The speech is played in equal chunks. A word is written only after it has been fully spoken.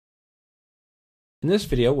In this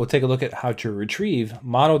video, we'll take a look at how to retrieve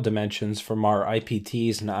model dimensions from our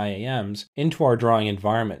IPTs and IAMs into our drawing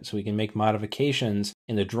environment so we can make modifications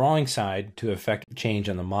in the drawing side to affect change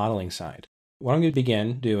on the modeling side. What I'm going to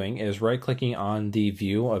begin doing is right-clicking on the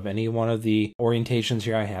view of any one of the orientations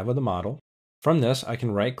here I have of the model. From this, I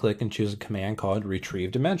can right-click and choose a command called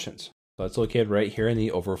Retrieve Dimensions. So it's located right here in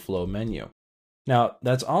the Overflow menu. Now,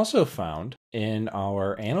 that's also found in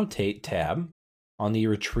our Annotate tab on the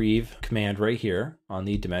Retrieve command right here on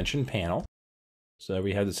the Dimension panel. So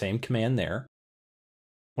we have the same command there.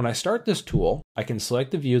 When I start this tool, I can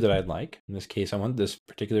select the view that I'd like. In this case, I want this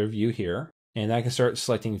particular view here. And I can start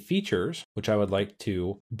selecting features, which I would like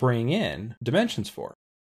to bring in dimensions for.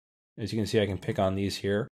 As you can see, I can pick on these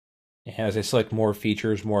here. And as I select more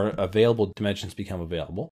features, more available dimensions become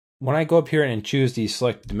available. When I go up here and choose the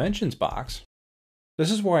Select Dimensions box, this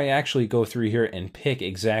is where I actually go through here and pick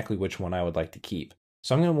exactly which one I would like to keep.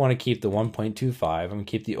 So I'm going to want to keep the 1.25. I'm going to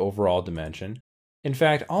keep the overall dimension. In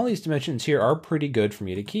fact, all these dimensions here are pretty good for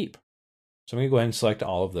me to keep. So I'm going to go ahead and select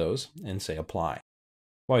all of those and say Apply.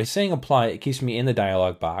 While saying Apply, it keeps me in the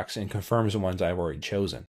dialog box and confirms the ones I've already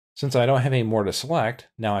chosen. Since I don't have any more to select,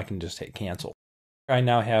 now I can just hit Cancel. I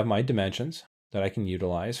now have my dimensions that I can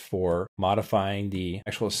utilize for modifying the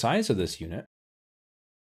actual size of this unit.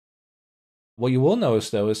 What you will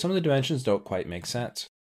notice, though, is some of the dimensions don't quite make sense.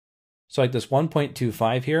 So like this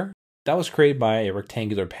 1.25 here, that was created by a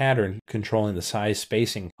rectangular pattern controlling the size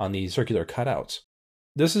spacing on these circular cutouts.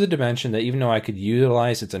 This is a dimension that, even though I could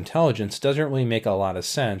utilize its intelligence, doesn't really make a lot of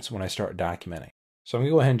sense when I start documenting. So I'm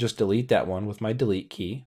going to go ahead and just delete that one with my delete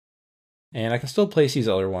key. And I can still place these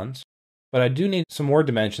other ones, but I do need some more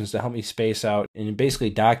dimensions to help me space out and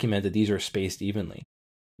basically document that these are spaced evenly.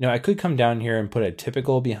 Now, I could come down here and put a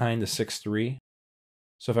typical behind the 6.3.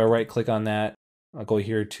 So if I right click on that, I'll go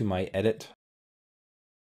here to my edit.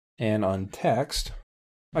 And on text,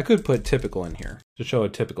 I could put typical in here to show a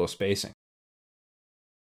typical spacing.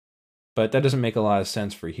 But that doesn't make a lot of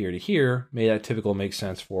sense for here to here. Maybe that typical makes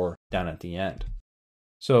sense for down at the end.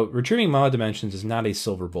 So retrieving model dimensions is not a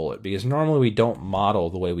silver bullet because normally we don't model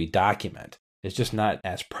the way we document. It's just not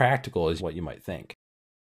as practical as what you might think.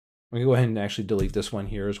 I'm going to go ahead and actually delete this one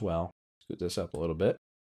here as well. Scoot this up a little bit.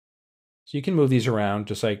 So you can move these around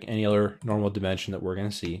just like any other normal dimension that we're going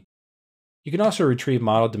to see. You can also retrieve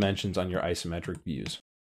model dimensions on your isometric views.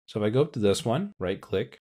 So if I go up to this one, right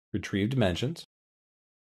click, Retrieve Dimensions.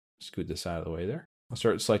 Scoot this out of the way there. I'll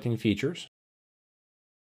start selecting features.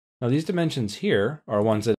 Now these dimensions here are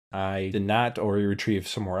ones that I did not already retrieve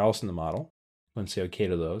somewhere else in the model. I'm going to say OK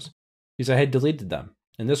to those because I had deleted them.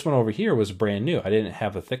 And this one over here was brand new. I didn't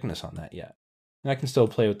have a thickness on that yet. And I can still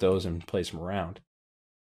play with those and place them around.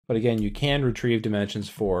 But again, you can retrieve dimensions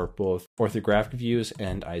for both orthographic views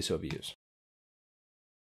and ISO views.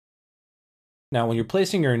 Now, when you're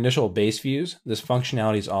placing your initial base views, this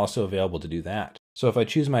functionality is also available to do that. So if I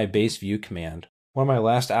choose my base view command, one of my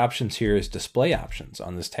last options here is display options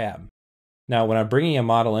on this tab. Now, when I'm bringing a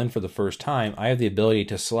model in for the first time, I have the ability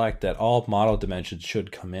to select that all model dimensions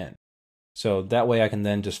should come in. So that way I can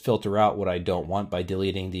then just filter out what I don't want by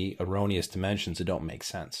deleting the erroneous dimensions that don't make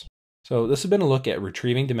sense. So this has been a look at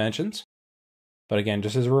retrieving dimensions. But again,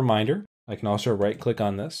 just as a reminder, I can also right click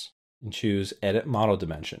on this and choose Edit Model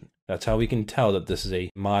Dimension. That's how we can tell that this is a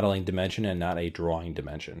modeling dimension and not a drawing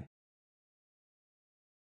dimension.